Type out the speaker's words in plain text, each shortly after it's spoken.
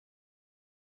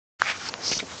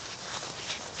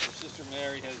Sister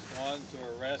Mary has gone to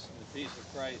her rest in the peace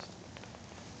of Christ.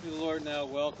 May the Lord now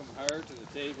welcome her to the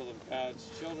table of God's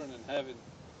children in heaven.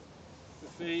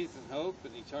 With faith and hope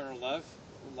and eternal life,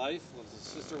 let's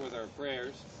assist her with our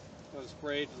prayers. Let us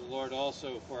pray to the Lord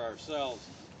also for ourselves.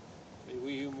 May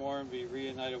we who mourn be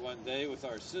reunited one day with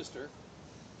our sister.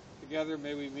 Together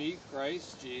may we meet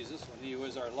Christ Jesus when he who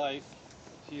is our life,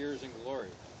 tears and glory.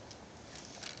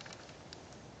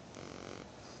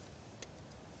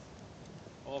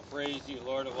 All praise to you,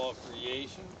 Lord of all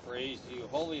creation. Praise to you,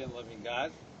 holy and living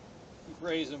God. We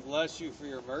praise and bless you for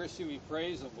your mercy. We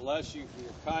praise and bless you for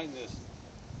your kindness.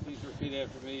 Please repeat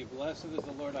after me. Blessed is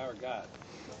the Lord our God.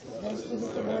 Blessed is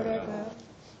the Lord our God.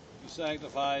 You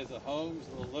sanctify the homes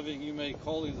of the living. You make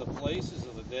holy the places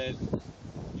of the dead.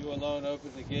 You alone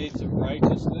open the gates of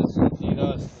righteousness and lead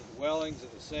us to the dwellings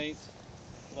of the saints.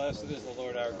 Blessed is the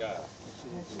Lord our God.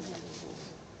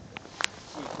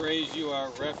 We praise you, our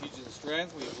refuge and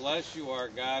strength. We bless you, our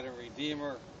God and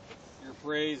Redeemer. Your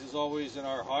praise is always in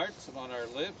our hearts and on our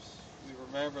lips. We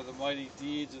remember the mighty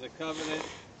deeds of the covenant.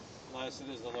 Blessed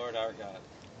is the Lord our God.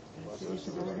 Blessed is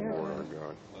the Lord our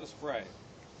God. Let us pray.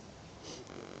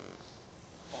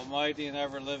 Almighty and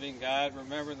ever-living God,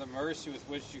 remember the mercy with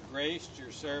which you graced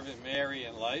your servant Mary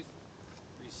in life.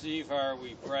 Receive her,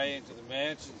 we pray, into the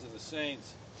mansions of the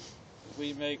saints. As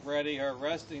we make ready her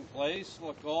resting place,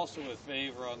 look also with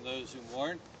favor on those who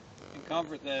mourn, and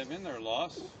comfort them in their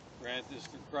loss. Grant this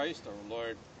through Christ our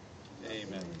Lord.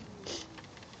 Amen.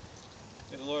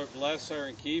 May the Lord bless her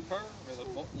and keep her. May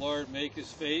the Lord make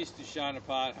his face to shine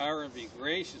upon her and be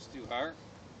gracious to her.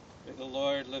 May the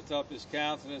Lord lift up his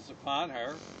countenance upon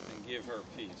her and give her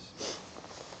peace.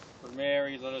 For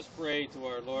Mary, let us pray to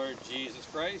our Lord Jesus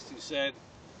Christ, who said,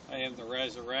 I am the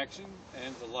resurrection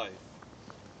and the life.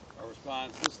 Our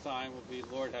response this time will be,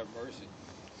 Lord, have mercy.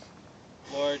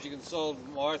 Lord, you consoled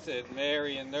Martha and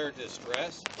Mary in their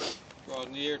distress. Draw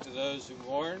near to those who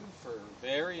mourn for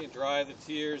Mary and dry the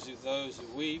tears of those who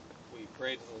weep. We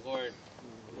pray to the Lord.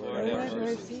 Lord, have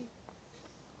mercy.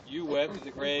 You wept at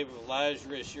the grave of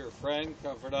Lazarus, your friend.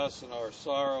 Comfort us in our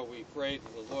sorrow. We pray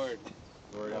to the Lord.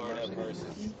 Lord, have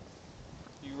mercy.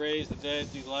 You raise the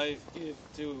dead to life. Give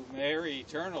to Mary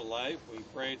eternal life. We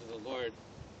pray to the Lord.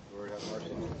 Lord, have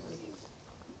mercy.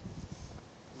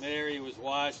 Mary was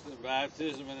washed in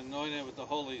baptism and anointed with the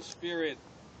Holy Spirit.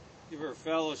 Give her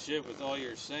fellowship with all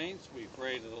your saints. We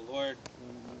pray to the Lord.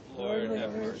 Lord,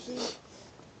 have mercy.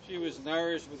 She was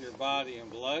nourished with your body and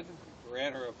blood.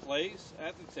 Grant her a place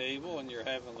at the table in your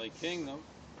heavenly kingdom.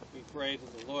 We pray to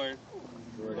the Lord.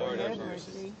 Lord, have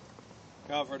mercy.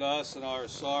 Comfort us in our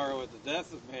sorrow at the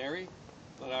death of Mary.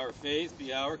 Let our faith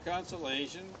be our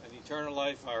consolation and eternal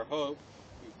life our hope.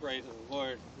 We pray to the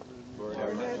Lord. Lord,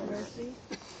 have mercy.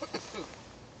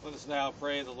 Let us now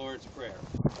pray the Lord's Prayer.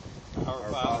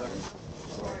 Our Father,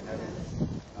 who art in heaven,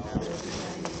 hallowed be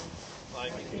thy name. Thy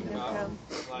kingdom come,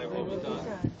 thy will be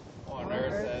done, on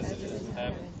earth as it is in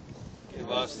heaven.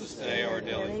 Give us this day our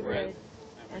daily bread,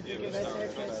 and forgive us our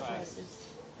trespasses,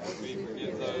 as we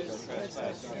forgive those who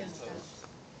trespass against us.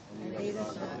 And lead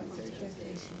us not into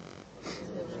temptation, but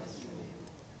deliver us from evil.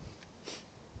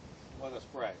 Let us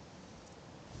pray.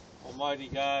 Almighty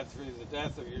God, through the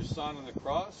death of your Son on the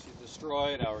cross, you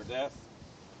destroyed our death.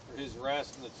 For his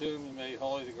rest in the tomb, you made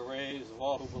holy the graves of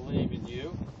all who believe in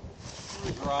you.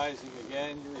 Through his rising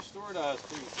again, you restored us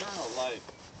to eternal life.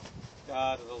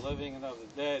 God of the living and of the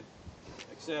dead,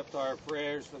 accept our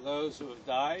prayers for those who have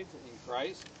died in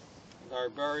Christ and are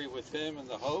buried with him in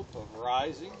the hope of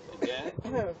rising again.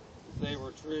 If they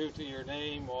were true to your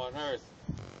name on earth,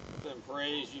 let them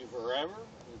praise you forever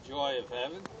in the joy of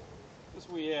heaven. This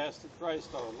we ask through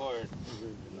Christ our Lord.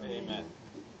 Amen.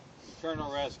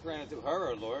 Eternal rest granted to her,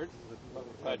 O Lord,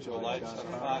 perpetual life set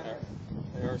upon her.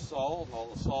 May her soul and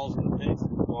all the souls of the faithful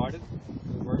departed,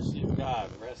 in the mercy of God,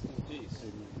 rest in peace.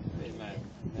 Amen.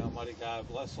 May Almighty God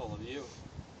bless all of you,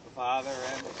 the Father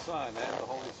and the Son and the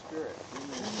Holy Spirit.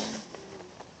 Amen.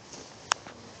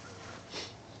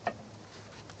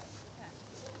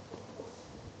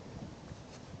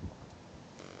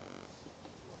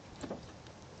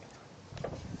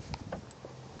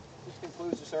 This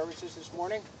concludes the services this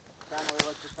morning. Finally, I'd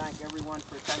like to thank everyone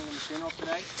for attending the funeral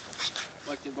today. I'd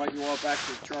like to invite you all back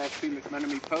to Charles P.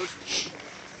 McMenemy Post,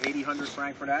 8000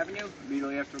 Frankfurt Avenue,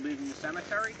 immediately after leaving the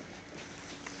cemetery.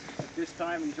 At this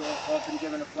time, as you'll all been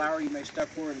given a flower, you may step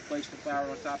forward and place the flower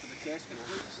on top of the casket,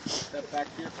 please. Step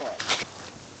back to your car.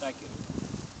 Thank you.